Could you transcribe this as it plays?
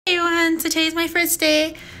everyone, so today's my first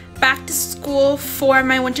day back to school for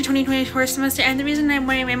my winter 2024 semester, and the reason I'm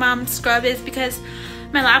wearing my mom's scrub is because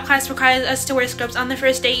my lab class requires us to wear scrubs on the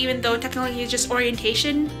first day, even though technically it's just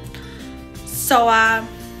orientation. So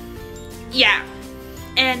yeah,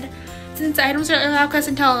 and since I don't start lab class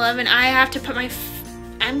until 11, I have to put my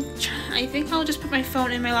I think I'll just put my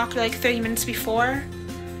phone in my locker like 30 minutes before.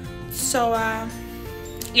 So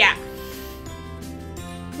yeah,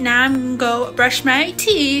 now I'm gonna go brush my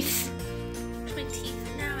teeth.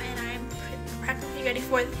 Now, and I'm practically ready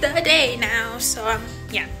for the day now. So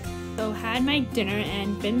yeah. So had my dinner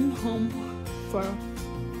and been home for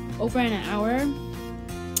over an hour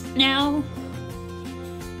now.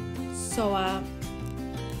 So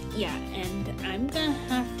yeah, and I'm gonna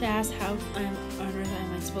have to ask how on earth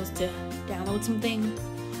am I supposed to download something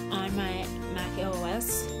on my Mac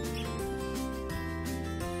OS.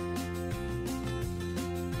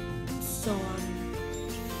 So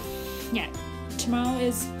yeah, tomorrow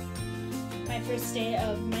is my first day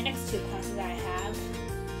of my next two classes I have.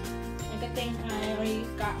 A good thing I already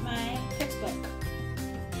got my textbook.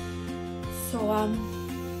 So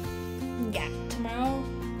yeah, tomorrow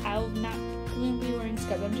I'll not going to be wearing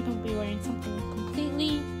scrubs. I'm just going to be wearing something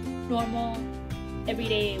completely normal,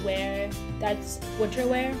 everyday wear. That's winter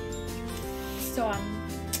wear. So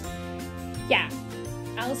yeah,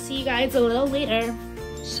 I'll see you guys a little later.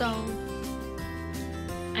 So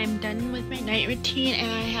I'm done with my night routine and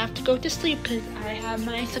I have to go to sleep because I have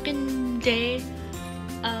my second day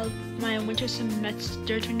of my winter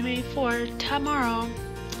semester 2024 tomorrow.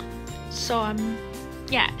 So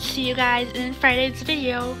yeah, see you guys in Friday's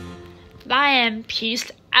video. Bye and peace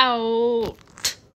out.